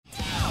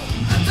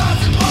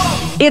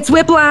It's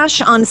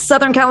Whiplash on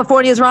Southern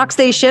California's rock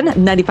station,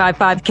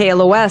 95.5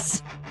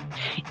 KLOS.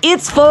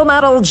 It's Full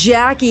Metal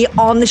Jackie.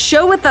 On the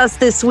show with us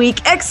this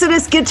week,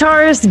 Exodus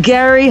guitarist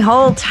Gary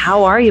Holt.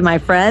 How are you, my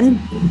friend?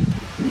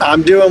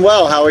 I'm doing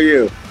well. How are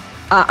you?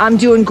 I'm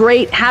doing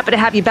great. Happy to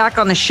have you back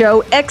on the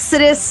show.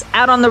 Exodus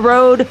out on the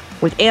road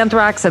with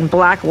Anthrax and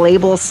Black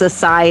Label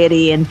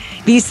Society. And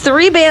these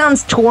three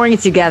bands touring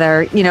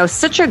together, you know,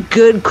 such a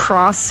good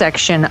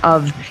cross-section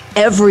of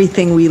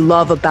everything we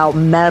love about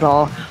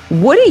metal.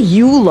 What do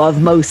you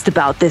love most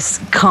about this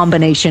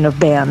combination of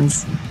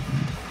bands?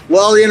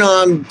 Well, you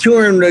know, I'm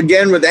touring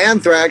again with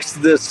Anthrax,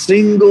 the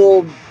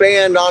single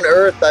band on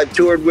earth I've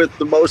toured with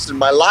the most in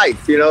my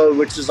life, you know,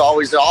 which is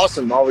always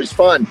awesome, always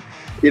fun.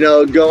 You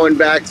know, going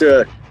back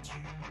to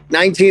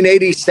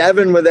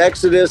 1987 with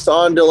Exodus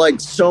on to like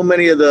so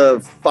many of the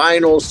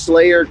final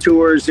Slayer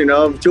tours, you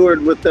know, I've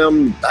toured with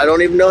them, I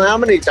don't even know how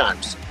many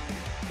times.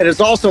 And it's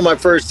also my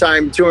first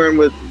time touring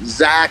with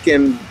Zach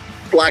and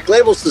Black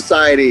Label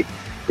Society,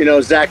 you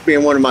know, Zach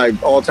being one of my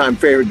all-time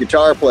favorite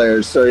guitar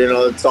players. So, you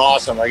know, it's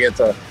awesome. I get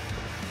to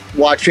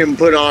watch him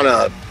put on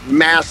a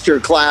master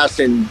class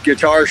in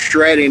guitar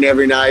shredding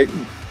every night.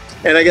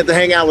 And I get to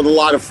hang out with a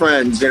lot of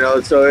friends, you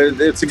know, so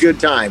it's a good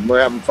time.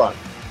 We're having fun.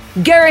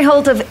 Gary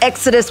Holt of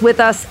Exodus with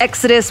us.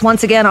 Exodus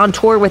once again on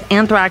tour with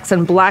Anthrax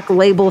and Black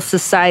Label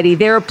Society.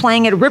 They're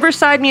playing at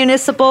Riverside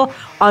Municipal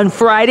on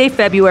Friday,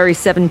 February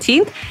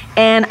 17th.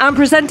 And I'm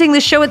presenting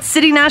the show at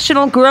City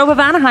National Grove of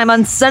Anaheim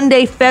on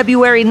Sunday,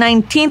 February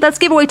 19th. Let's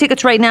give away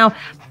tickets right now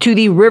to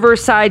the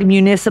Riverside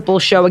Municipal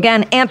show.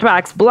 Again,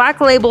 Anthrax,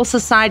 Black Label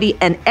Society,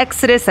 and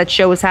Exodus. That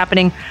show is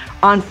happening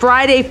on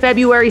Friday,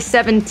 February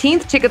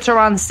 17th. Tickets are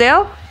on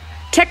sale.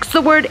 Text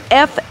the word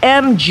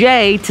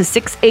FMJ to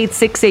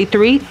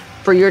 68683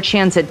 for your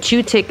chance at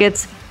 2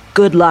 tickets.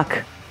 Good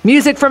luck.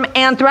 Music from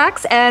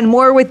Anthrax and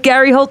more with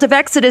Gary Holt of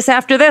Exodus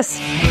after this.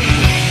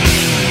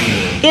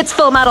 It's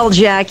Full Metal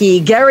Jackie.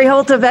 Gary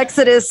Holt of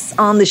Exodus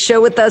on the show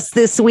with us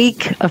this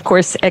week. Of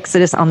course,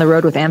 Exodus on the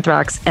road with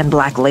Anthrax and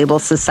Black Label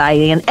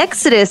Society. And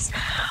Exodus,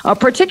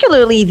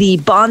 particularly the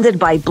Bonded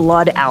by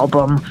Blood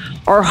album,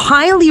 are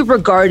highly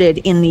regarded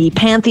in the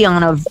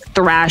pantheon of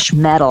thrash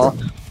metal.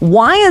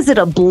 Why is it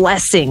a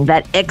blessing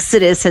that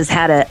Exodus has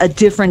had a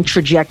different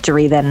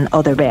trajectory than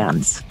other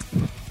bands?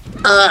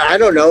 I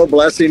don't know,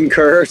 blessing,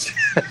 curse.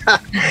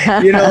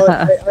 You know,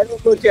 I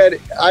don't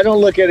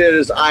look at it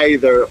as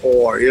either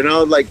or, you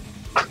know, like,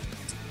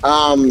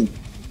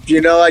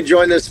 you know, I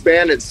joined this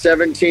band at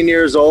 17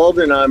 years old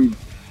and I'm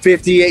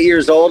 58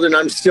 years old and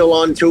I'm still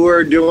on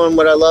tour doing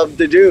what I love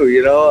to do,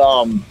 you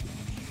know.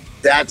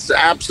 That's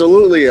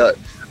absolutely a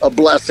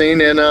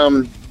blessing.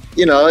 And,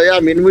 you know, I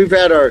mean, we've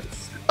had our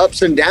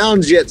ups and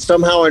downs, yet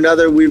somehow or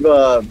another we've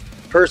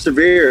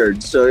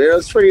persevered. So, you know,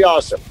 it's pretty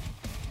awesome.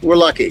 We're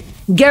lucky.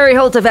 Gary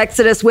Holt of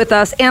Exodus with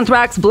us.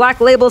 Anthrax,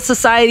 Black Label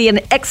Society, and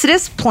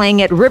Exodus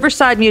playing at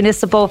Riverside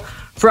Municipal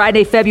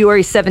Friday,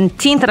 February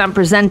 17th. And I'm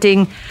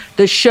presenting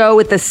the show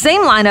with the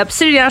same lineup,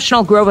 City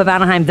National Grove of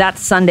Anaheim.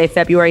 That's Sunday,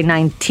 February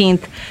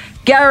 19th.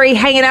 Gary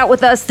hanging out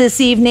with us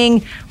this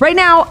evening. Right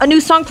now, a new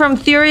song from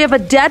Theory of a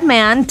Dead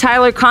Man.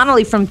 Tyler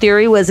Connolly from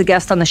Theory was a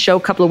guest on the show a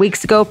couple of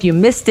weeks ago. If you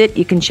missed it,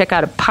 you can check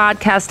out a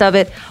podcast of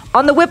it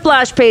on the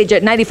Whiplash page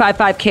at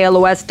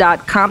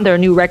 955KLOS.com. Their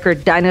new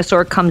record,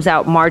 Dinosaur, comes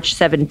out March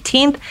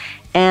 17th,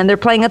 and they're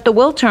playing at the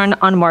Wiltern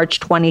on March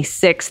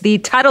 26th. The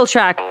title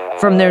track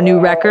from their new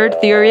record,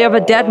 Theory of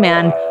a Dead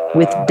Man,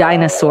 with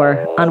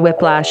Dinosaur on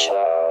Whiplash.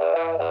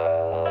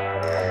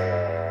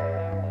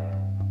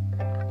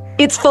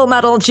 It's Full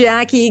Metal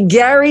Jackie.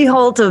 Gary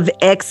Holt of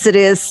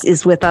Exodus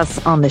is with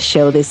us on the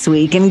show this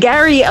week. And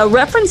Gary,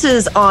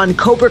 references on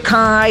Cobra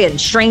Kai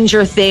and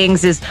Stranger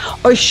Things is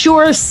a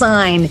sure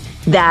sign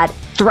that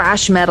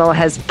thrash metal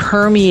has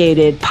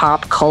permeated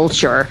pop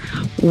culture.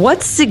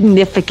 What's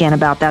significant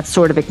about that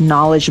sort of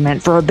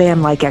acknowledgement for a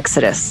band like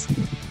Exodus?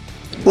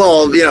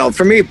 Well, you know,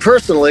 for me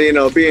personally, you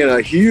know, being a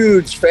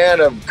huge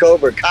fan of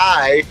Cobra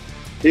Kai,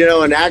 you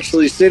know, and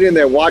actually sitting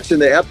there watching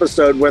the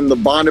episode when the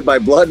Bonded by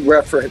Blood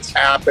reference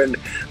happened,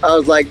 I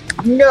was like,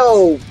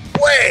 no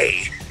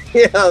way.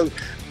 You know,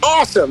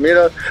 awesome. You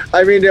know,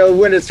 I mean, you know,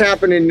 when it's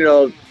happening, you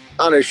know,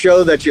 on a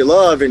show that you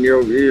love and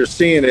you're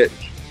seeing it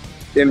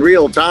in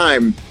real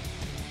time,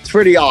 it's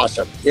pretty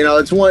awesome. You know,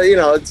 it's one, you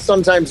know,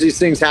 sometimes these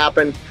things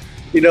happen,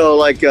 you know,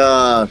 like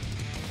the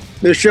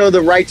show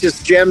The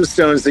Righteous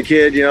Gemstones, the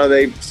kid, you know,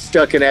 they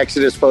stuck an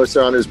Exodus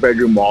poster on his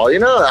bedroom wall. You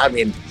know, I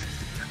mean,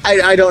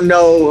 I don't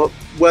know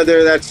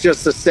whether that's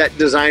just the set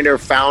designer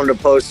found a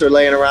poster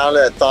laying around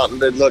that thought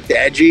it looked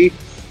edgy.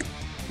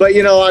 But,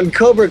 you know, on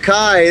Cobra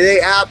Kai, they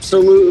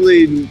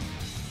absolutely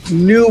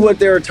knew what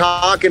they were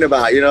talking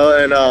about, you know,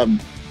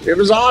 and it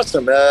was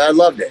awesome. I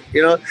loved it,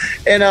 you know.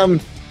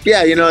 And,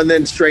 yeah, you know, and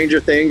then Stranger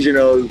Things, you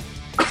know,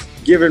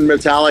 giving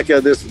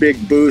Metallica this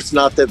big boost,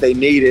 not that they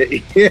need it.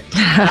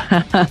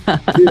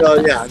 You know,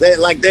 yeah,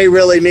 they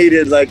really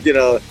needed, like, you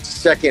know,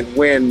 second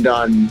wind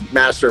on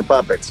Master of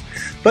Puppets.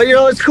 But, you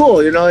know, it's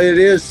cool. You know, it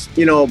is,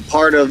 you know,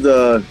 part of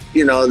the,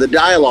 you know, the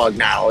dialogue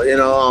now. You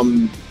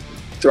know,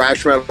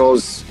 thrash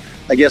metal's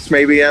I guess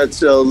maybe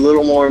it's a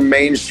little more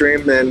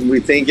mainstream than we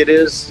think it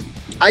is.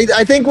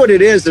 I think what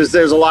it is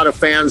there's a lot of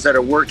fans that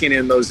are working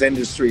in those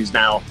industries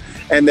now,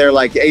 and they're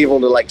like able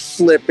to like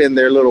slip in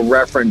their little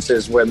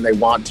references when they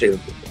want to.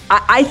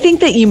 I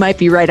think that you might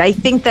be right. I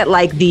think that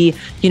like the,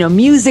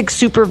 music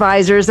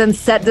supervisors and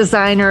set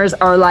designers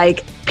are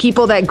like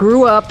people that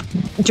grew up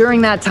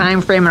during that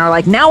time frame and are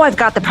like, now I've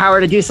got the power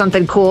to do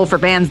something cool for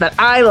bands that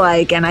I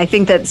like. And I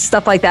think that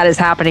stuff like that is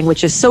happening,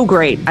 which is so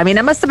great. I mean,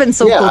 it must have been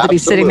so cool to be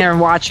sitting there and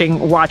watching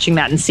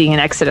that and seeing an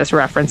Exodus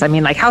reference. I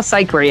mean, like, how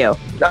psyched were you?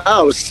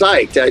 I was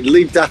psyched. I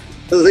leaped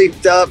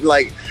up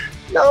like,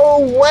 no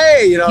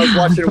way. I was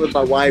watching it with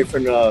my wife,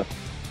 and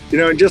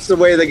just the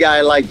way the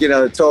guy,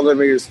 told him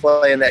he was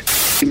playing that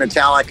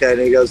Metallica, and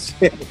he goes,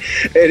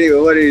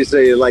 anyway, what did he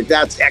say? Like,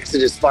 that's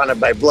Exodus Bonded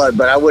by Blood,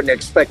 but I wouldn't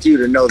expect you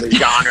to know the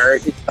genre.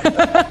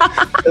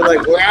 They're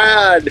like,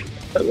 rad.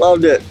 I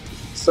loved it.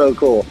 So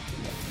cool.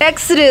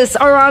 Exodus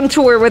are on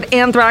tour with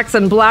Anthrax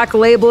and Black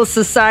Label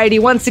Society.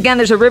 Once again,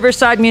 there's a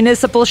Riverside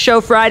Municipal show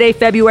Friday,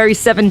 February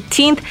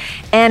 17th,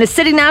 and a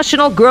City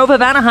National Grove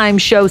of Anaheim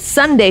show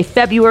Sunday,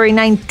 February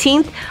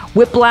 19th.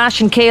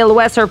 Whiplash and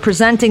KLOS are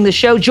presenting the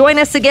show. Join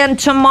us again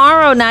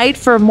tomorrow night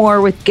for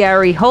more with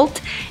Gary Holt.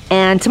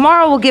 And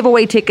tomorrow we'll give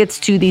away tickets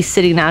to the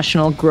City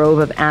National Grove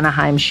of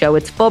Anaheim show.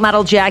 It's Full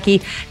Metal Jackie.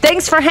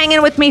 Thanks for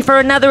hanging with me for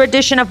another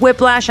edition of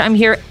Whiplash. I'm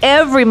here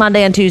every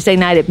Monday and Tuesday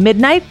night at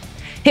midnight.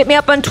 Hit me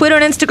up on Twitter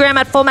and Instagram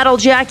at Full Metal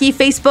Jackie.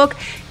 Facebook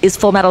is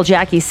Full Metal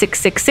Jackie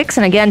 666.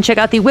 And again, check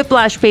out the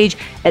Whiplash page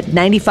at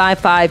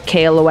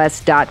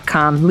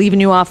 955KLOS.com. Leaving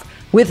you off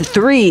with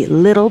 3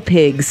 Little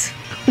Pigs.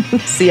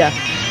 See ya.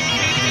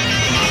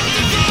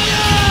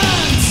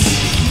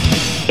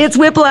 It's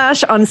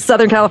Whiplash on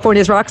Southern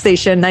California's rock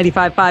station,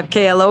 95.5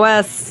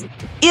 KLOS.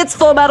 It's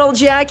Full Metal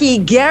Jackie.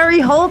 Gary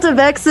Holt of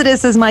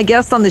Exodus is my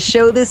guest on the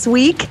show this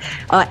week.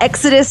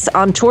 Exodus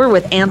on tour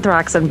with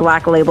Anthrax and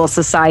Black Label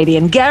Society.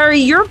 And Gary,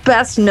 you're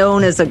best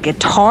known as a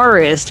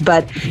guitarist,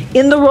 but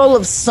in the role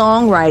of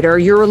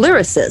songwriter, you're a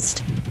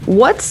lyricist.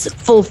 What's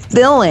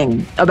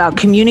fulfilling about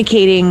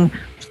communicating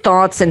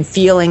thoughts and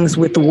feelings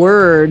with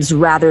words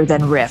rather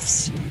than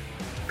riffs?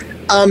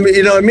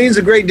 It means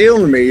a great deal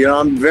to me.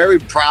 I'm very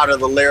proud of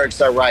the lyrics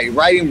I write.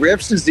 Writing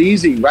riffs is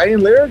easy.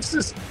 Writing lyrics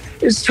is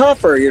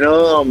tougher.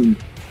 You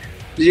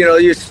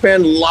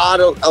spend a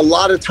lot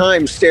of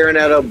time staring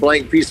at a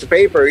blank piece of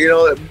paper.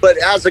 But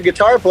as a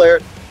guitar player,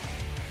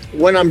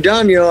 when I'm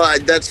done,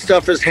 that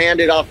stuff is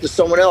handed off to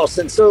someone else,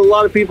 and so a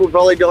lot of people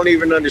probably don't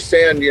even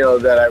understand,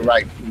 that I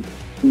write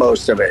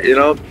most of it.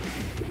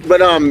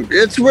 But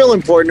it's real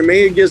important to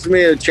me. It gives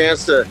me a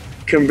chance to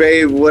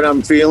convey what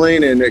I'm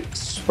feeling and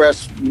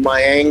express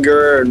my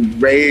anger and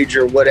rage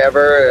or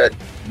whatever it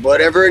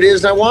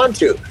is I want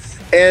to.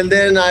 And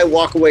then I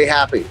walk away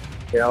happy.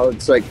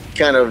 It's like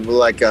kind of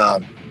like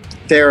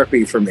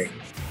therapy for me.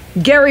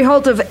 Gary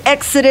Holt of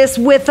Exodus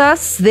with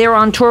us. They're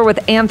on tour with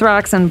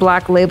Anthrax and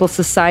Black Label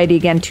Society.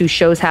 Again, 2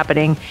 shows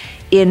happening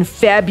in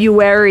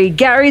February.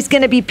 Gary's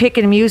going to be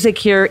picking music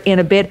here in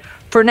a bit.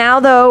 For now,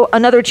 though,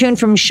 another tune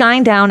from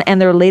Shinedown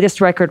and their latest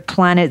record,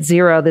 Planet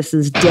Zero. This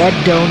is Dead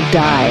Don't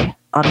Die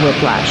on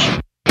Whiplash.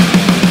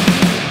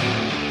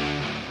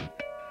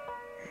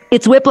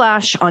 It's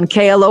Whiplash on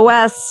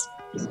KLOS.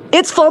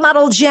 It's Full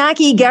Metal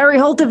Jackie. Gary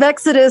Holt of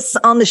Exodus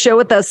on the show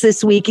with us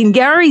this week. And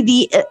Gary,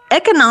 the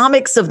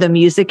economics of the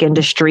music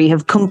industry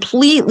have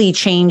completely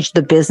changed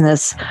the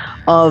business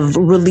of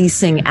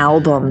releasing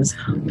albums.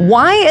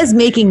 Why is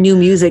making new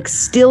music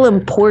still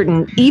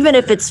important, even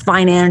if it's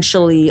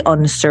financially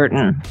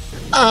uncertain?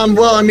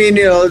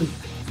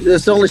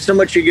 There's only so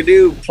much you can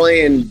do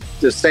playing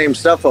the same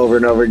stuff over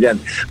and over again.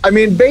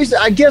 Basically,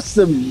 I guess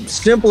the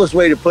simplest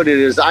way to put it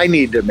is I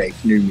need to make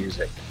new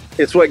music.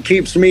 It's what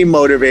keeps me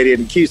motivated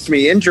and keeps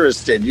me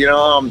interested.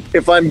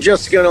 If I'm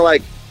just going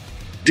to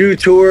do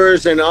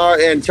tours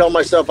and tell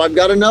myself I've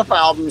got enough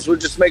albums, we'll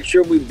just make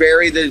sure we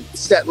vary the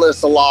set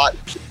list a lot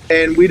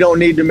and we don't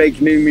need to make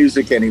new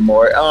music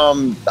anymore.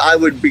 I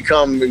would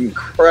become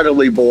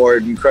incredibly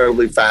bored,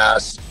 incredibly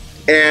fast,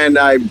 and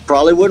I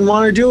probably wouldn't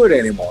want to do it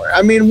anymore.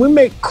 We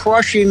make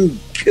crushing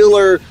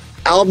killer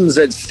albums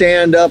that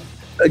stand up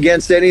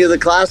against any of the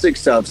classic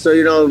stuff.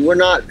 So, we're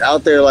not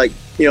out there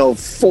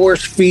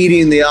force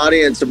feeding the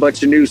audience a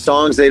bunch of new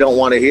songs they don't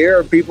want to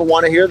hear. People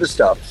want to hear the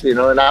stuff, and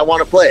I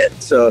want to play it.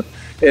 So,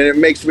 and it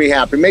makes me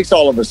happy. It makes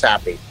all of us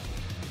happy.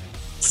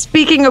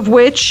 Speaking of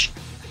which,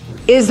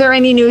 is there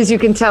any news you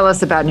can tell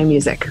us about new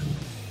music?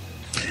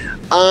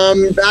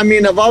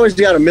 I've always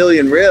got a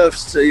million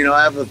riffs.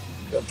 I have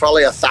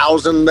probably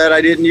 1,000 that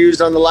I didn't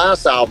use on the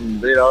last album.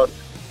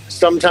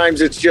 Sometimes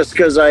it's just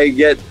because I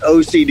get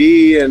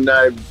OCD and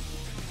I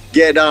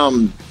get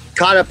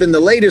caught up in the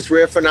latest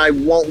riff and I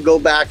won't go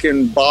back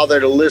and bother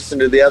to listen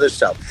to the other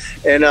stuff.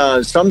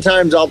 And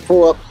sometimes I'll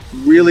pull up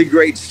really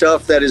great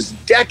stuff that is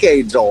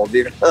decades old,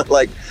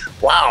 like,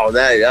 wow,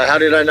 how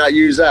did I not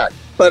use that?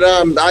 But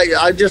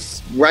I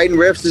just, writing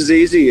riffs is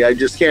easy. I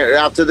just can't.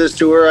 After this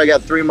tour, I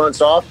got 3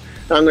 months off.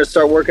 I'm going to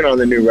start working on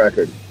the new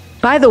record.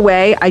 By the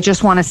way, I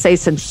just want to say,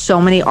 since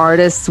so many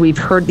artists, we've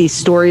heard these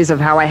stories of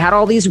how I had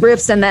all these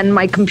riffs and then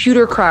my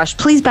computer crashed.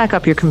 Please back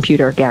up your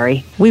computer,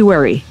 Gary. We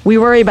worry. We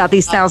worry about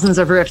these thousands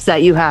of riffs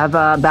that you have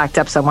backed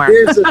up somewhere.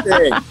 Here's the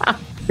thing.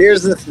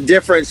 Here's the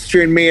difference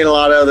between me and a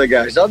lot of other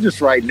guys. I'll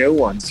just write new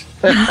ones.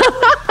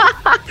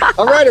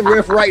 I'll write a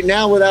riff right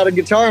now without a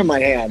guitar in my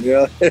hand, you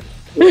know.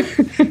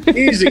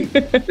 Easy.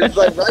 It's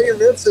like writing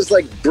riffs is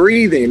like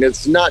breathing.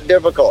 It's not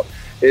difficult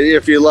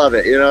if you love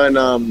it, you know.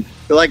 And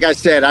like I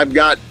said, I've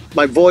got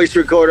my voice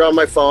recorder on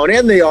my phone,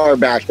 and they are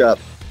backed up.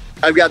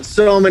 I've got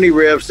so many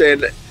riffs,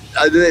 and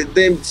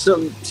then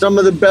some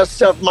of the best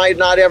stuff might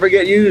not ever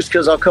get used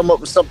because I'll come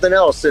up with something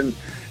else, and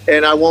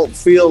I won't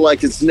feel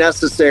like it's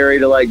necessary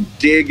to like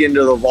dig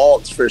into the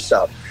vaults for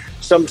stuff.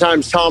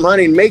 Sometimes Tom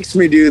Hunting makes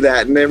me do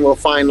that, and then we'll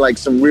find like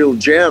some real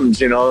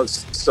gems, you know.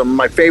 Some of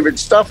my favorite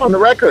stuff on the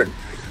record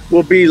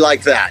will be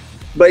like that.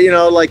 But, you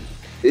know, like,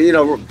 you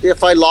know,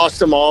 if I lost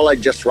them all,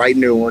 I'd just write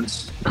new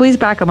ones. Please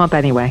back them up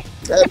anyway.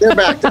 They're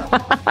backed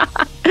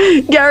up.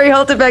 Gary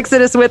Holt of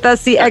Exodus with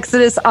us, the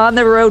Exodus on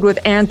the road with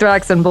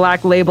Anthrax and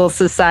Black Label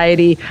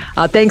Society.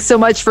 Thanks so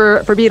much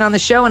for being on the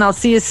show, and I'll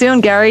see you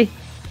soon, Gary.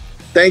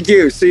 Thank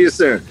you. See you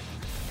soon.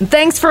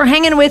 Thanks for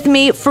hanging with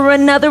me for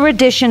another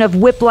edition of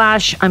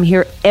Whiplash. I'm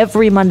here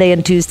every Monday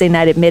and Tuesday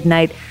night at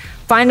midnight.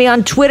 Find me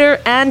on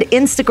Twitter and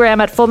Instagram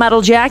at Full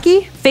Metal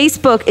Jackie.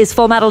 Facebook is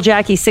Full Metal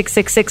Jackie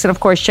 666. And of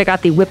course, check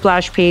out the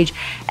Whiplash page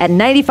at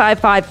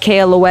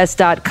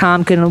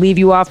 955KLOS.com. Going to leave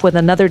you off with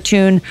another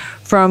tune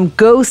from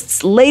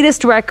Ghost's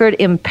latest record,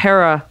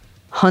 Impera,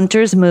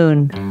 Hunter's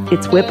Moon.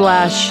 It's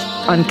Whiplash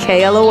on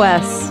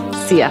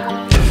KLOS. See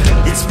ya.